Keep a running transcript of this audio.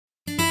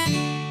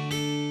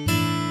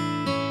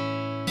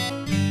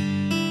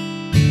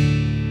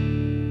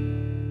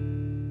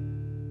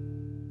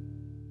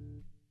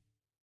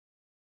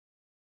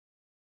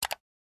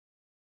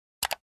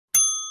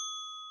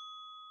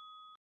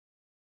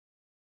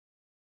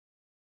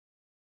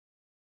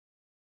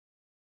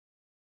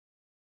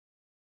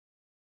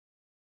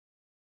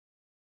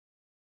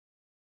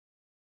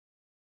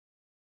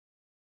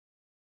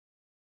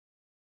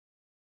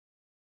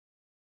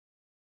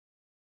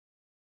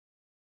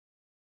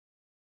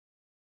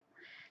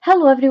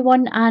Hello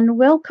everyone and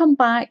welcome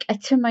back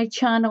to my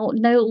channel.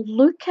 Now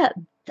look at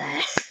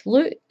this.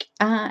 Look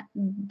at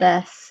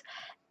this.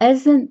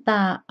 Isn't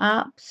that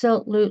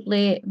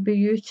absolutely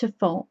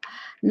beautiful?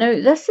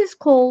 Now this is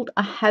called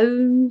a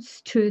hound's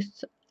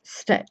tooth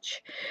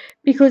stitch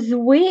because the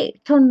way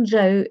it turns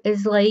out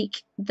is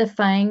like the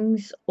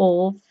fangs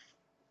of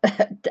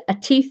a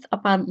teeth,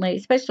 apparently,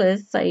 especially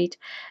this side.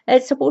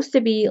 It's supposed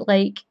to be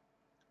like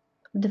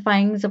the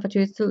fangs of a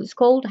tooth, so it's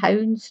called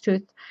hound's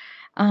tooth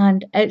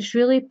and it's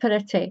really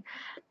pretty.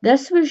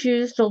 This was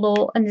used a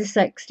lot in the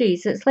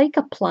 60s. It's like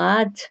a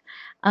plaid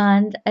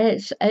and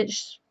it's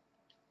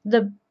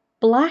the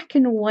black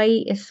and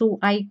white is so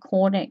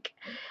iconic.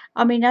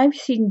 I mean, I've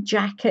seen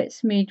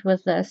jackets made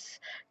with this,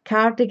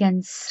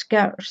 cardigans,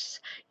 skirts.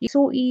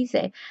 So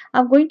easy.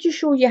 I'm going to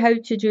show you how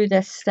to do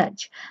this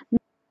stitch.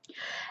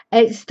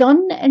 It's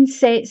done in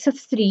sets of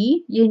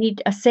 3. You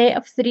need a set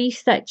of 3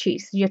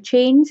 stitches. Your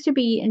chains to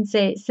be in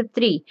sets of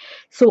 3.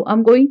 So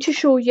I'm going to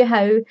show you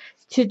how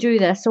to do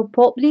this. So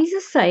pop these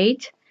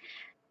aside.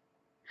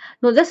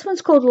 Now this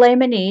one's called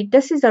Lemonade.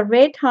 This is a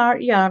red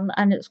heart yarn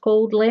and it's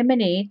called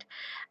Lemonade.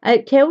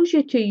 It tells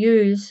you to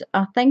use,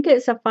 I think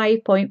it's a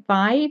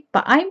 5.5,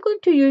 but I'm going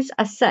to use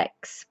a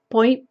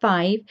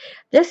 6.5.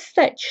 This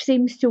stitch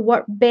seems to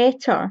work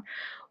better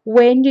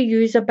when you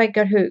use a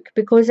bigger hook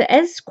because it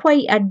is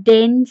quite a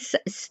dense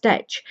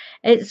stitch.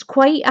 It's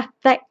quite a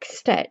thick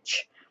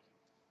stitch.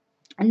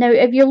 Now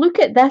if you look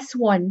at this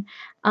one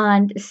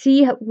and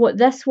see what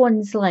this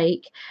one's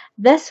like,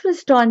 this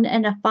was done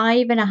in a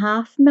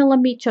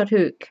 5.5mm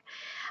hook,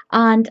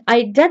 and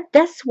I did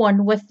this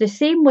one with the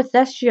same with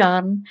this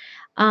yarn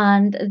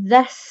and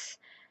this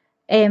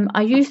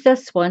I used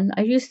this one.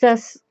 I used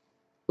this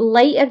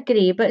lighter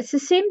grey, but it's the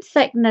same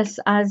thickness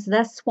as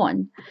this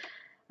one.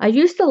 I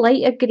used the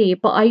lighter grey,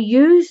 but I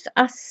used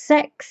a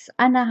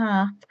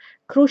 6.5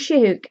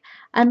 crochet hook,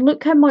 and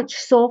look how much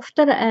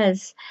softer it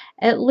is.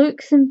 It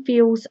looks and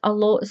feels a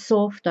lot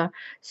softer.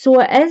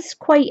 So it is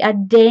quite a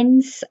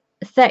dense,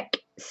 thick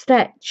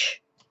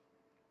stitch.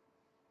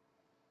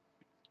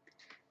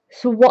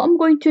 So what I'm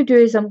going to do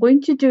is I'm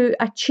going to do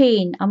a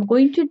chain. I'm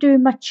going to do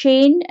my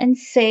chain in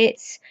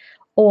sets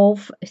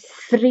of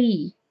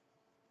 3.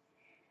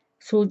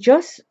 So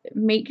just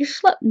make your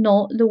slip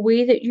knot the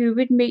way that you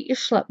would make your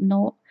slip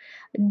knot.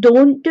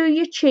 Don't do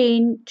your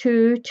chain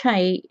too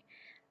tight,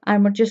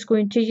 and we're just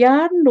going to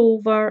yarn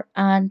over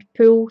and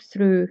pull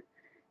through.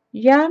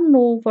 Yarn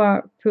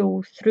over,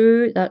 pull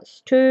through,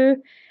 that's 2.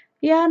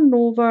 Yarn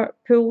over,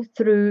 pull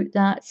through,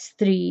 that's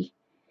 3.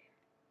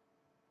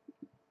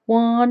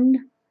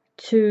 1,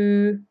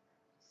 2,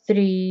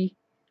 3,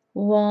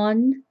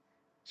 1,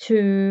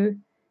 2,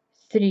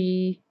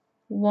 3,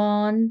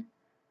 1,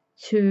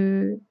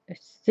 2,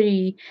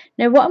 3.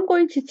 Now what I'm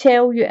going to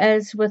tell you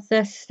is with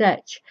this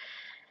stitch,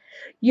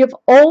 you've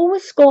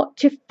always got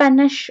to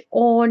finish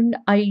on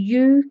a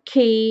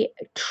UK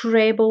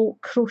treble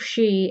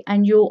crochet,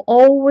 and you'll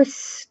always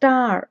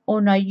start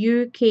on a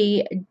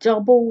UK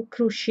double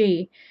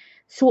crochet.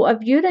 So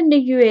if you're in the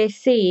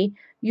USA,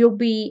 you'll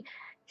be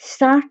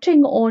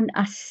starting on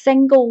a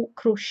single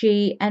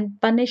crochet and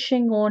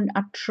finishing on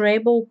a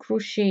treble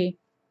crochet.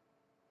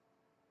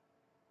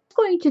 I'm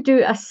going to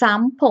do a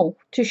sample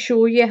to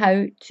show you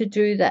how to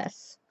do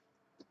this.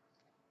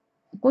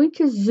 I'm going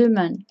to zoom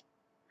in.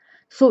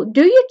 So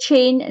do your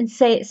chain in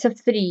sets of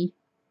 3.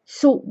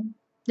 So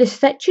the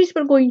stitches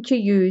we're going to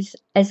use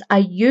is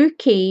a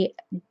UK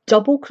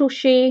double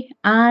crochet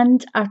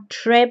and a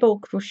treble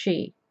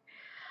crochet.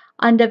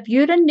 And if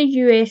you're in the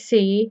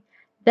USA,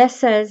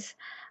 this is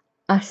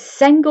a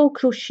single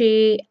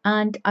crochet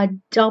and a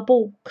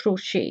double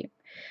crochet.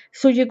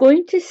 So you're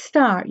going to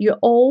start, you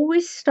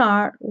always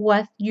start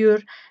with your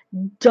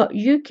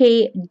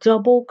UK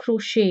double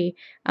crochet.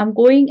 I'm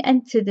going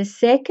into the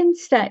second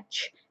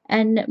stitch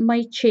in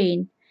my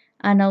chain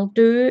and I'll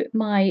do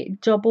my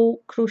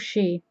double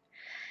crochet.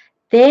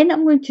 Then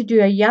I'm going to do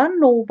a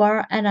yarn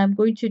over and I'm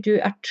going to do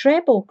a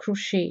treble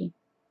crochet.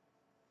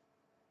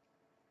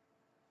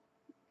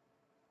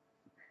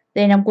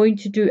 Then I'm going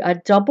to do a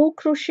double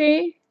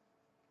crochet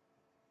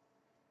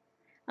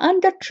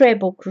and a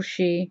treble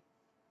crochet.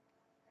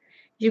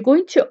 You're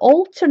going to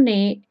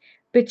alternate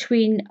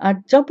between a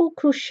double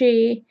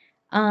crochet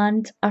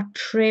and a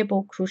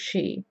treble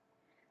crochet.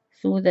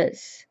 So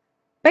that's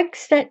big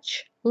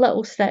stitch,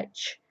 little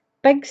stitch,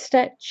 big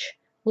stitch,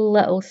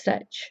 little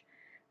stitch.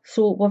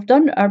 So we've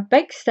done our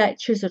big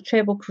stitch as a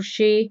treble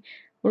crochet.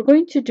 We're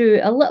going to do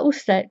a little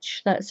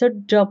stitch, that's a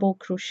double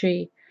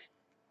crochet.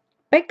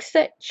 Big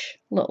stitch,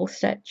 little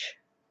stitch.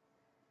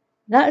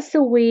 That's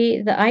the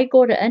way that I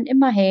got it into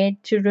my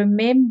head to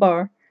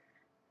remember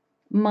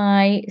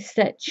my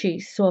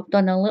stitches. So I've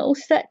done a little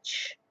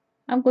stitch,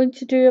 I'm going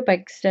to do a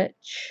big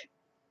stitch.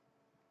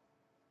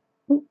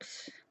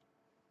 Oops.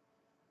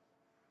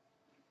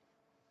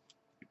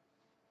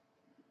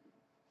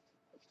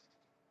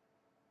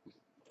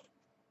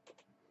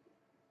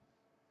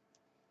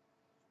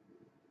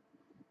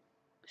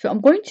 So I'm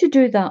going to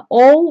do that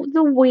all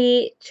the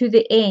way to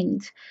the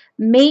end.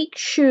 Make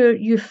sure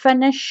you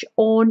finish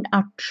on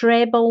a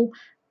treble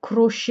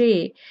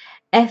crochet.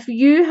 If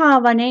you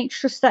have an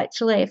extra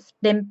stitch left,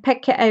 then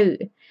pick it out.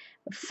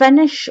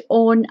 Finish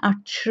on a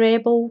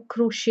treble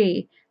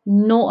crochet,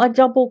 not a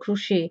double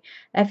crochet.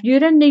 If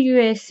you're in the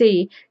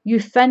USA, you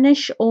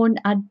finish on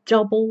a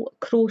double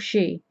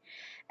crochet.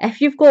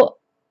 If you've got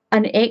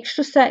an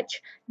extra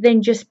stitch,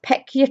 then just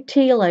pick your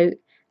tail out.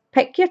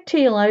 Pick your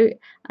tail out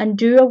and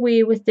do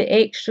away with the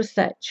extra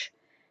stitch.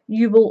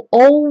 You will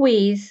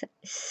always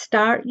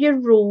start your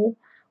row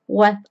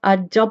with a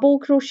double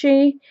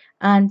crochet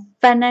and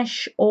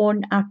finish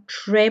on a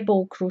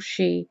treble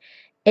crochet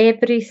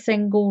every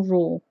single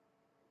row.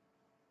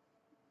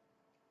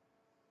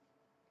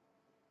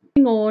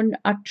 On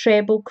a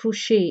treble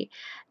crochet.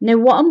 Now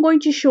what I'm going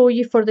to show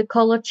you for the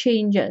colour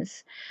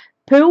changes,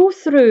 pull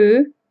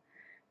through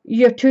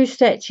your 2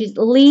 stitches,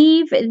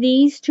 leave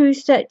these 2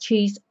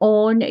 stitches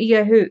on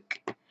your hook,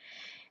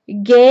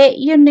 get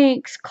your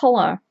next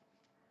colour,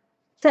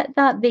 set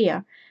that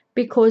there,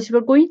 because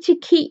we're going to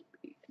keep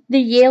the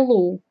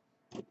yellow.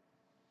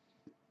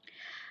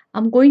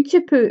 I'm going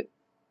to put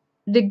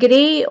the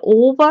grey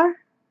over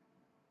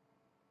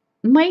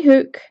my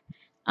hook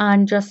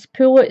and just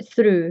pull it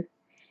through.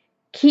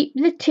 Keep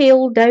the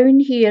tail down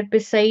here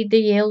beside the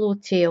yellow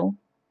tail.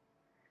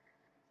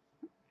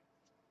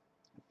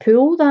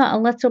 Pull that a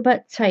little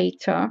bit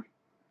tighter.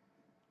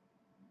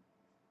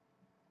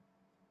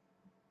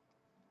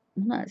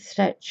 That's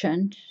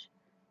stitching.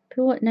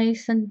 Pull it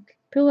nice and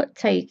pull it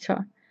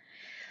tighter.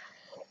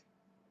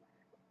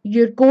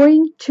 You're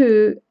going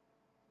to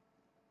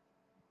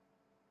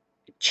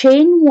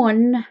chain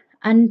 1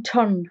 and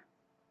turn.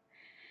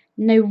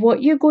 Now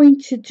what you're going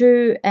to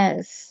do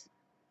is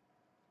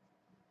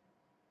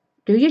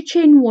do your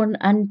chain 1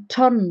 and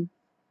turn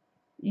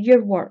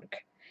your work.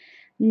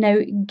 Now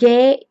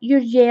get your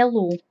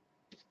yellow.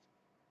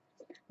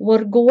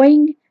 We're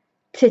going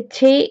to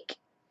take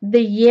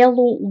the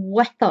yellow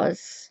with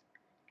us.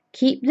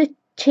 Keep the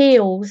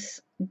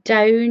tails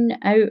down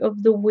out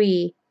of the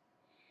way.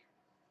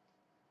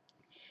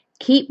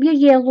 Keep your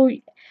yellow.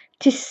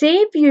 To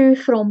save you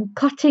from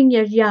cutting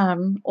your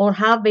yarn or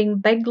having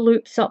big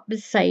loops up the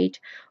side,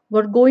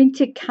 we're going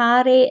to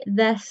carry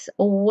this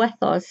with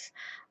us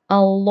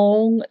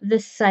along the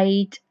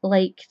side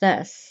like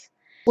this.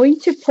 I'm going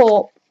to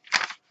pop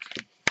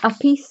a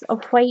piece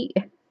of white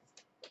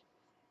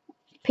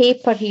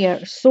paper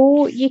here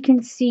so you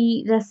can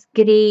see this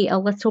grey a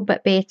little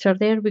bit better.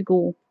 There we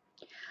go.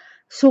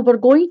 So we're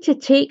going to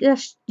take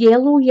this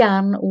yellow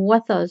yarn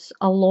with us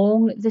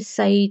along the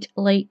side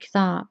like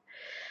that.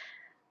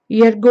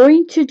 You're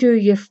going to do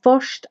your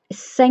first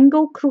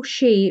single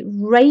crochet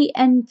right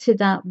into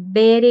that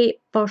very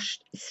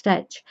first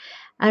stitch,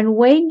 and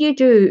when you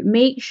do,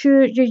 make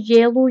sure your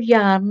yellow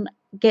yarn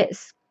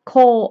gets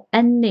caught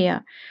in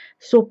there.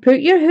 So put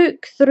your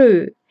hook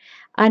through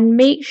and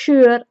make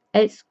sure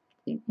it's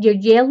your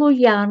yellow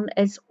yarn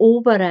is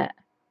over it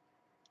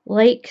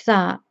like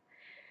that.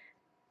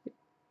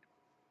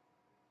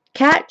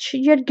 Catch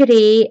your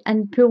grey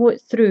and pull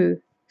it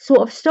through.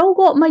 So I've still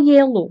got my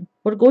yellow.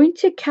 We're going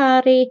to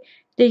carry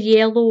the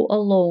yellow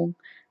along.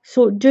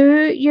 So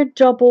do your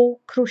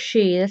double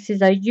crochet. This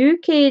is a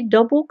UK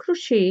double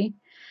crochet.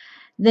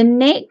 The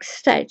next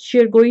stitch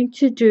you're going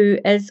to do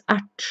is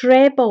a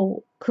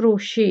treble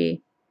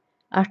crochet.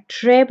 A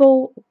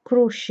treble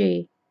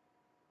crochet.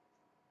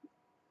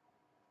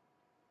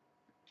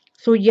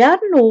 So yarn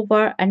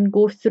over and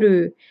go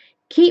through.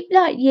 Keep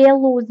that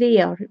yellow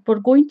there. We're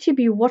going to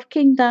be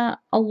working that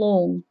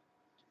along.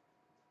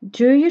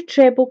 Do your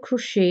treble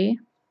crochet.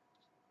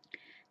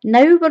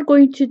 Now we're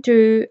going to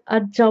do a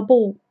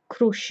double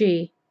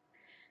crochet.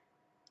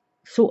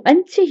 So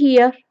into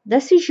here,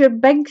 this is your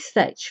big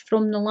stitch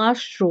from the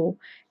last row.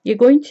 You're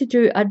going to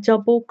do a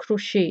double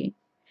crochet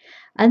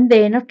and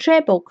then a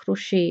treble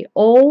crochet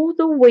all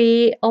the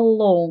way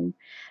along,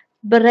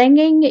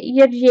 bringing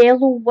your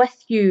yellow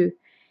with you.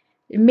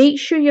 Make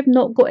sure you've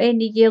not got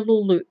any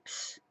yellow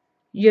loops.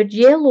 Your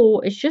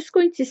yellow is just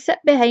going to sit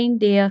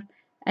behind there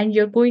and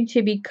you're going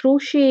to be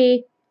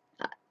crochet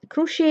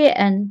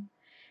in.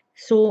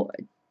 So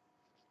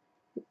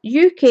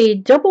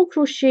UK double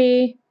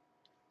crochet,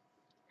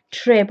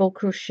 treble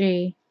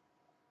crochet,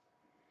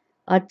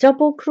 a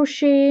double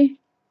crochet,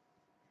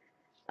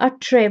 a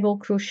treble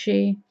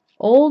crochet,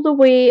 all the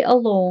way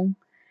along,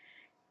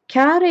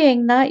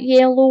 carrying that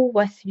yellow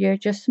with you.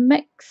 Just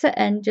mix it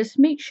in, just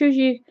make sure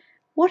you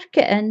work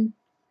it in.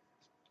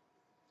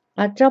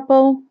 A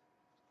double,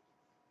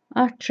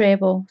 a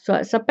treble. So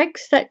it's a big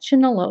stitch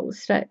and a little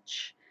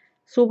stitch.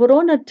 So we're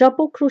on a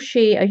double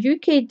crochet, a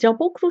UK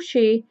double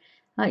crochet.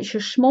 That's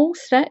your small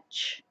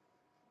stitch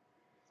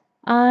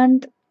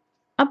and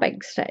a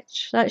big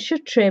stitch. That's your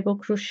treble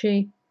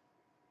crochet.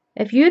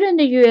 If you're in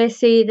the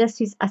USA,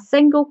 this is a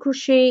single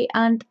crochet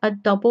and a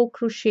double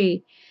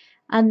crochet,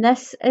 and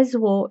this is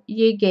what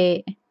you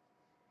get.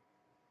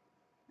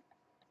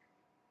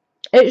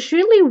 It's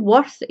really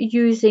worth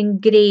using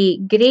grey.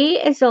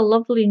 Grey is a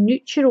lovely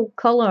neutral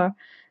colour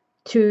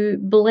to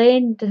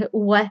blend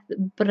with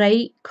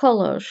bright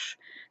colours.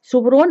 So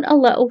we're on a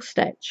little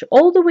stitch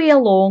all the way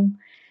along.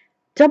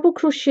 double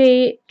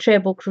crochet,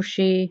 treble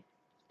crochet,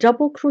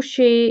 double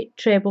crochet,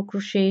 treble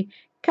crochet.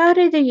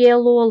 Carry the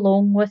yellow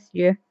along with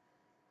you.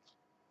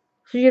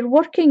 So you're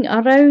working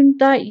around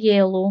that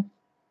yellow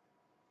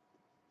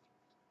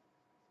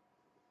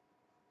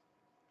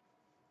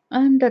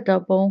and a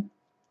double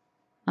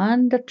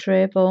and a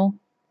treble,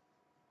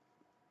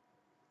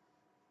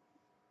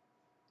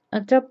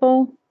 a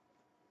double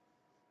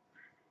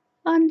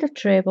and a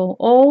treble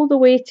all the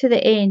way to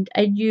the end,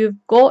 and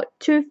you've got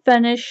to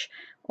finish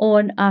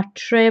on a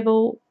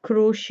treble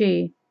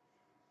crochet.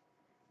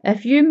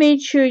 If you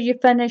made sure you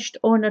finished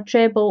on a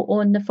treble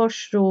on the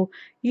first row,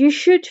 you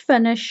should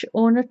finish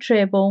on a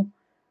treble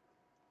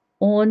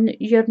on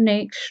your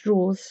next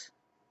rows.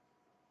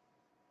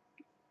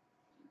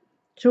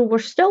 So we're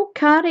still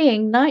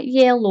carrying that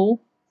yellow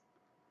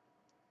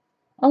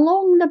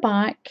along the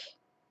back,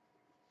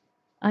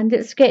 and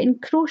it's getting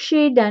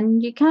crocheted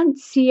in. You can't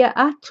see it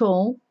at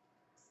all.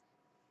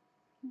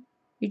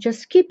 You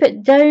just keep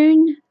it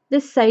down the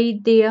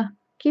side there.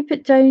 Keep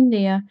it down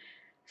there.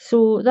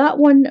 So that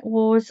one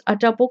was a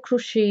double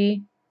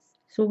crochet.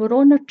 So we're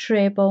on a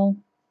treble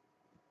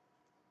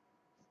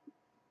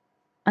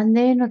and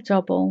then a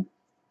double,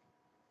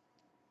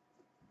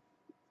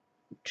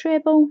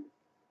 treble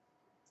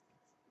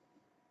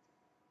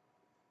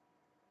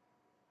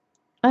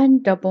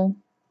and double,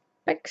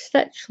 big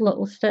stitch,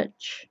 little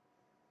stitch.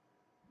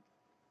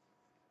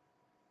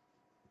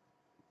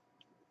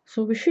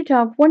 So we should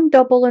have one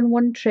double and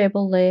one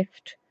treble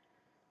left.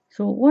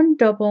 So one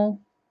double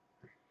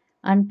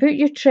and put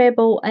your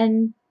treble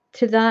in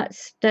to that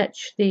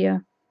stitch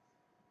there.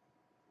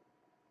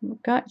 We'll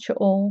catch it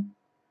all.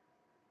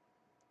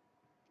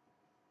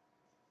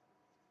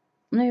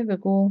 There we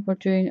go, we're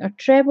doing a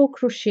treble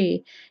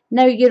crochet.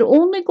 Now you're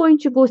only going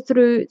to go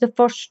through the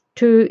first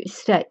two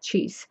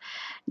stitches.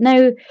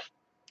 Now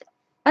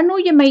I know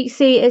you might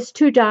say it's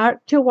too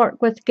dark to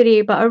work with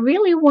grey, but I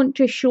really want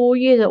to show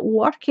you that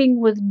working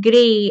with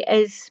grey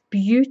is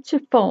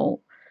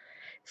beautiful.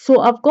 So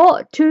I've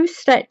got two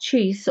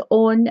stitches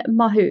on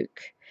my hook.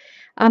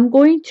 I'm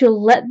going to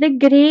let the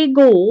grey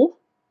go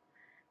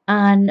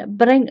and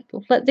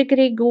let the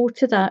grey go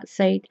to that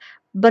side,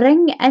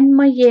 bring in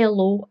my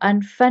yellow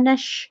and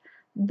finish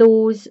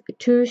those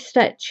two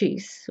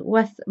stitches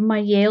with my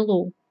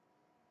yellow.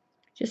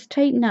 Just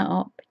tighten it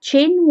up.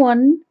 Chain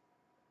one,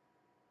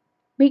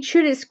 make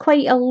sure it's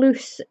quite a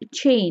loose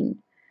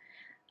chain,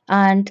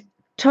 and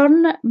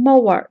turn my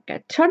work.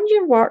 Turn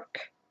your work.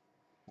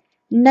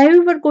 Now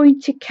we're going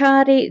to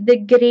carry the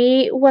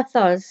grey with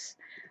us.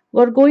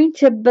 We're going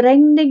to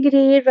bring the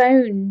grey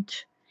round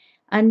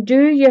and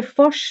do your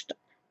first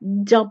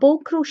double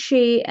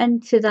crochet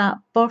into that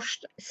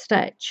first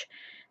stitch.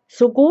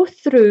 So go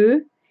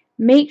through,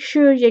 make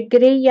sure your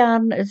grey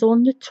yarn is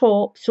on the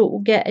top so it will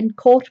get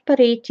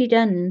incorporated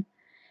in.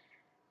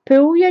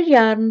 Pull your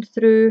yarn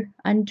through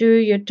and do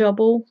your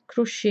double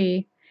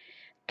crochet.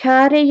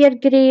 Carry your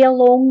grey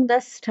along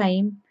this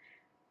time.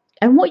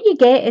 And what you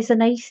get is a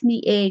nice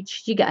neat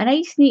edge. You get a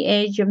nice neat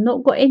edge. You've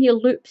not got any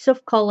loops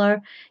of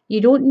colour.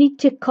 You don't need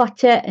to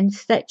cut it and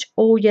stitch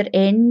all your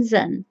ends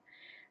in.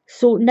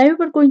 So now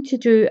we're going to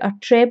do a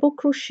treble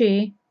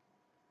crochet,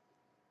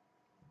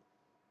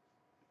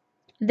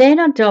 then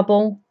a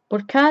double. We're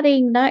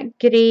carrying that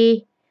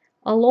grey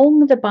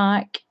along the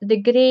back. The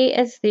grey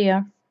is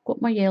there.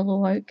 Got my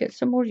yellow out, get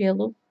some more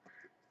yellow.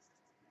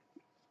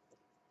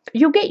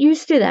 You'll get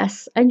used to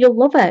this and you'll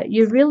love it.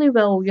 You really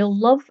will. You'll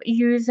love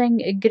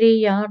using grey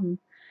yarn.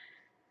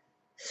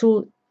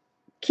 So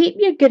keep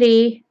your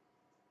grey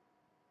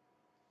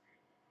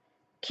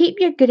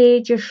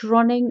just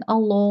running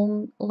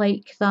along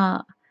like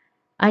that.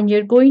 And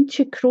you're going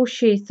to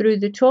crochet through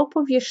the top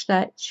of your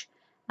stitch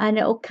and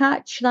it'll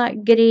catch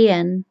that grey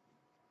in.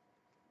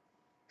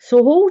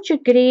 So hold your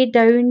grey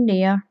down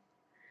there.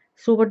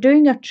 So we're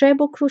doing a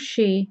treble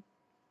crochet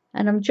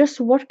and I'm just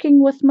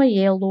working with my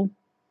yellow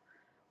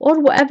or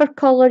whatever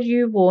colour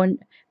you want.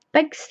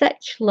 Big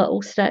stitch,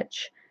 little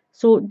stitch.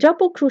 So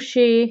double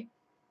crochet,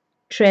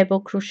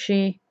 treble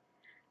crochet.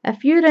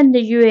 If you're in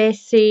the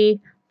USA,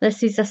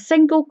 this is a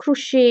single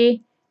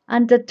crochet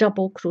and a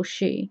double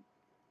crochet.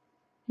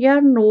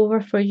 Yarn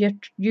over for your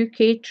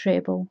UK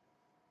treble.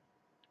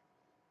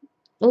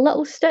 A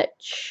little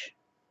stitch,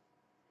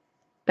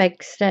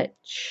 big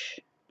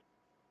stitch.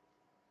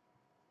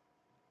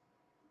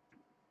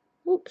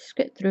 Oops,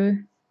 get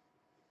through.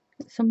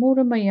 Get some more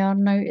of my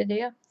yarn out of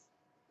there.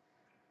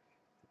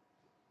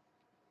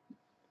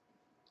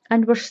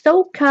 And we're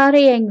still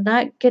carrying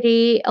that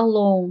grey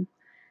along.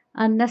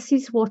 And this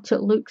is what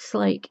it looks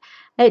like.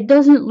 It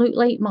doesn't look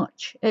like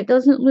much. It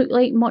doesn't look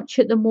like much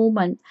at the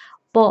moment.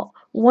 But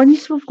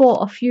once we've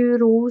got a few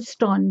rows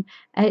done,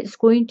 it's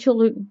going to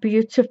look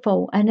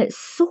beautiful. And it's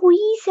so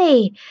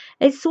easy.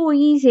 It's so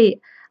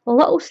easy. A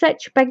little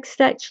stitch, big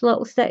stitch,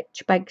 little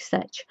stitch, big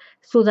stitch.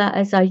 So that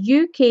is a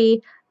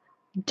UK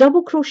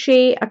double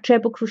crochet, a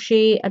treble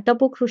crochet, a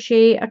double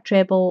crochet, a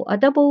treble, a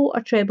double,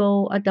 a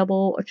treble, a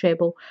double, a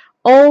treble,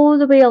 all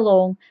the way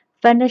along.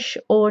 Finish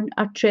on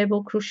a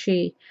treble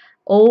crochet.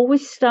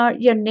 always start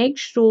your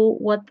next row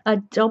with a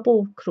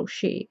double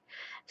crochet.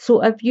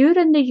 So if you're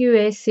in the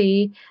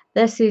USA,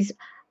 this is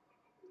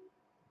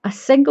a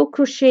single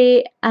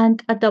crochet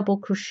and a double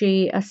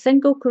crochet, a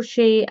single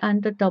crochet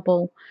and a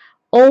double,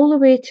 all the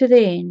way to the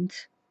end.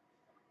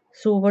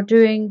 So we're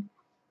doing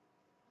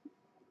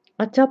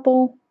a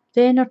double,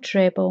 then a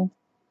treble.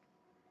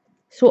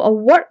 So I'll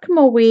work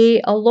my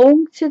way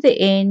along to the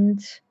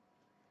end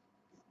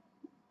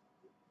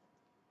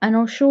and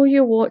I'll show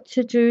you what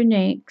to do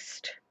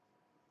next.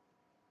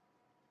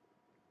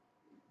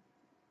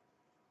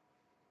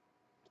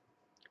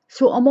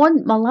 So I'm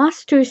on my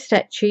last 2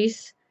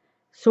 stitches.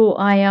 So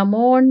I am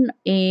on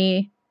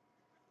a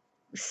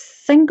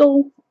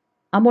single,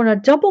 I'm on a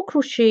double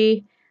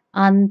crochet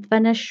and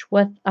finish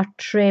with a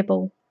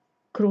treble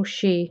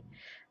crochet.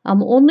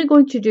 I'm only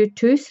going to do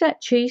 2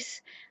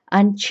 stitches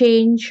and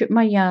change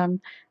my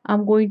yarn.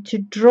 I'm going to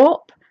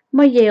drop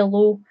my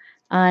yellow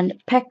and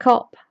pick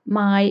up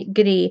my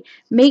grey.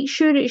 Make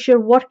sure it's your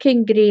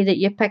working grey that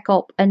you pick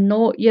up and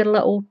not your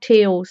little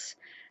tails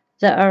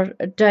that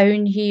are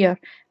down here.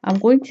 I'm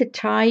going to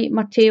tie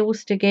my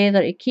tails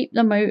together to keep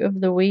them out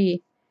of the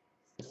way.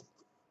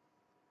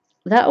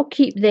 That'll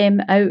keep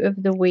them out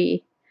of the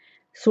way.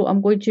 So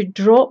I'm going to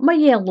drop my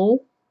yellow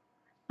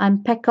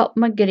and pick up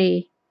my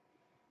grey.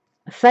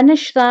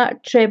 Finish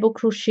that treble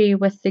crochet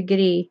with the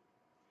grey.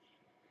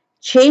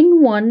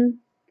 Chain 1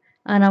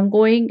 and I'm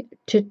going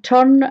to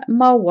turn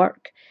my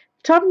work.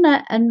 Turn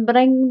it and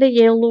bring the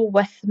yellow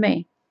with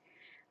me.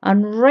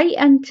 And right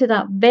into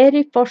that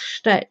very first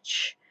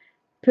stitch,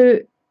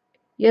 put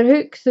your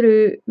hook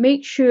through,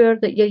 make sure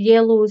that your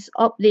yellow's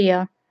up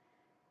there.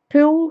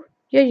 Pull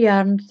your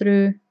yarn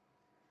through.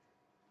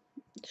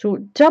 So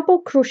double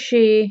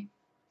crochet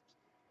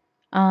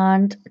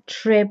and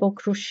treble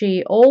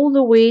crochet all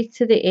the way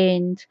to the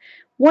end.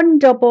 1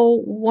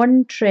 double,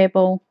 1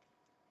 treble,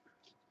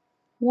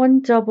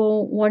 1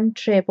 double, 1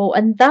 treble,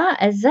 and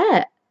that is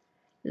it.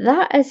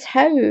 That is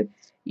how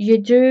you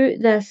do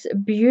this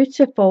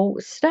beautiful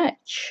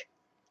stitch.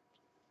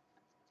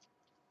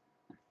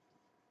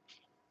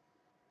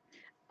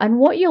 And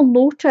what you'll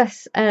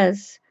notice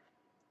is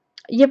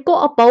you've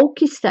got a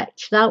bulky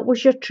stitch, that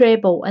was your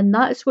treble, and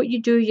that's what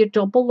you do your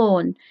double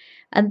on.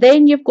 And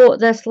then you've got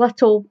this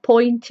little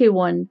pointy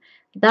one,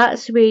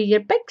 that's where your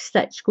big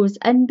stitch goes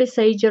in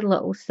beside your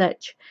little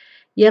stitch.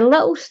 Your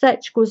little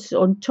stitch goes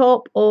on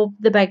top of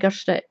the bigger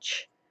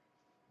stitch.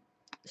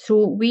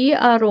 So we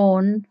are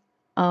on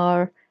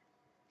our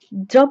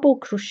double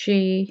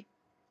crochet,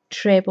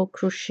 treble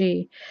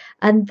crochet,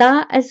 and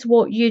that is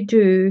what you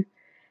do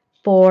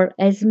for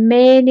as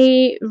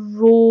many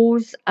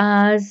rows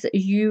as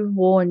you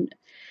want,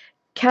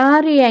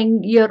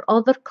 carrying your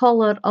other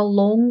colour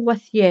along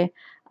with you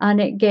and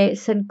it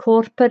gets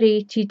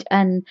incorporated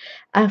in.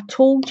 I've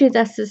told you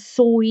this is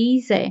so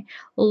easy.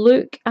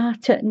 Look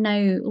at it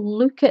now,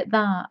 look at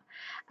that.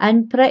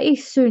 And pretty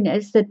soon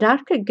it's the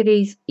darker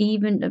greys,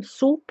 even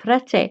so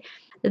pretty.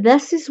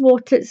 This is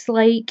what it's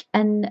like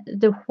in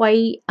the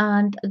white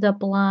and the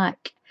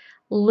black.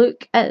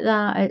 Look at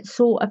that. It's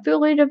so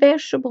fully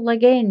reversible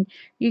again.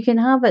 You can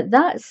have it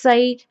that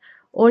side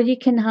or you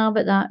can have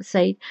it that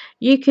side.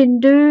 You can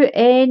do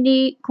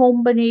any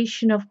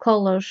combination of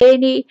colours,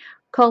 any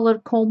colour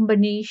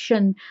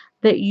combination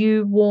that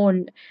you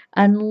want.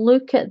 And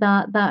look at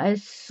that. That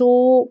is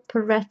so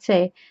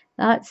pretty.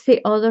 That's the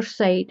other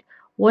side.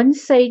 One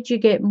side you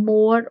get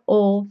more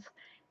of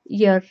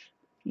your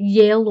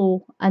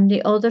yellow and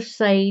the other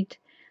side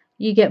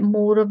you get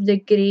more of the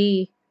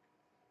grey.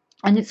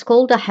 And it's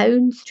called a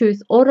hound's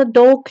tooth or a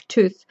dog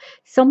tooth.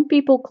 Some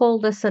people call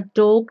this a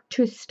dog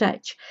tooth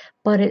stitch,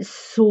 but it's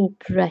so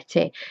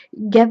pretty.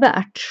 Give it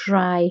a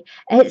try.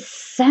 It's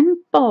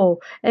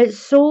simple. It's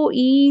so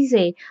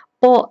easy.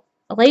 But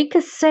like I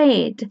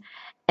said,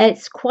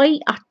 it's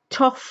quite a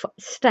tough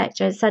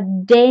stitch. It's a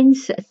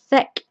dense,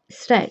 thick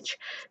stitch.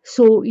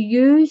 So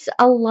use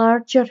a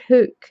larger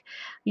hook.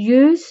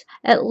 Use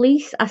at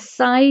least a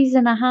size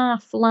and a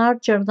half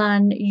larger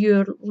than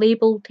your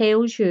label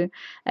tells you.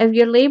 If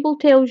your label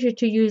tells you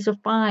to use a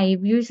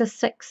 5, use a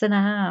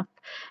 6.5.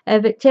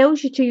 If it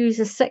tells you to use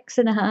a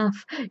 6.5,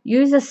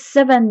 use a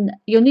 7.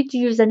 You'll need to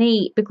use an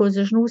 8 because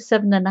there's no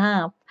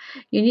 7.5.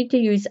 You need to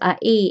use a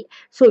 8.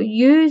 So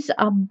use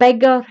a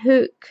bigger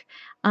hook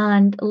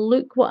and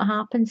look what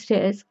happens to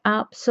it. It's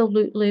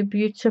absolutely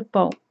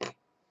beautiful.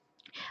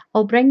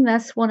 I'll bring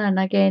this one in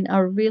again. I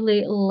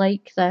really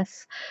like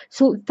this.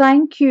 So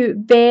thank you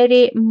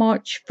very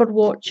much for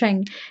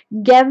watching.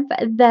 Give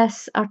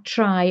this a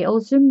try.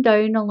 I'll zoom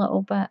down a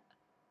little bit.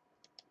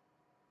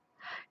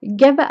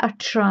 Give it a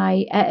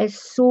try. It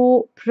is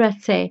so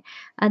pretty.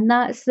 And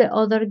that's the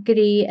other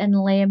grey and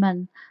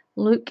lemon.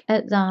 Look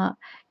at that.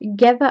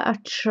 Give it a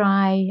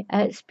try.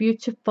 It's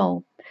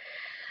beautiful.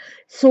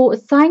 So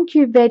thank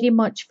you very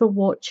much for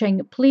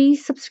watching.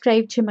 Please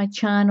subscribe to my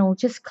channel.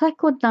 Just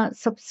click on that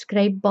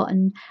subscribe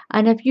button,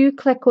 and if you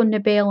click on the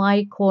bell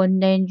icon,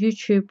 then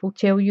YouTube will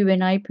tell you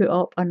when I put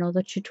up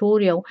another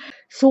tutorial.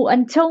 So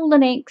until the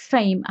next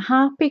time,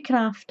 happy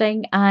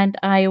crafting, and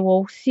I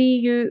will see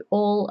you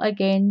all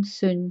again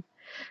soon.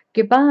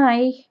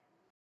 Goodbye.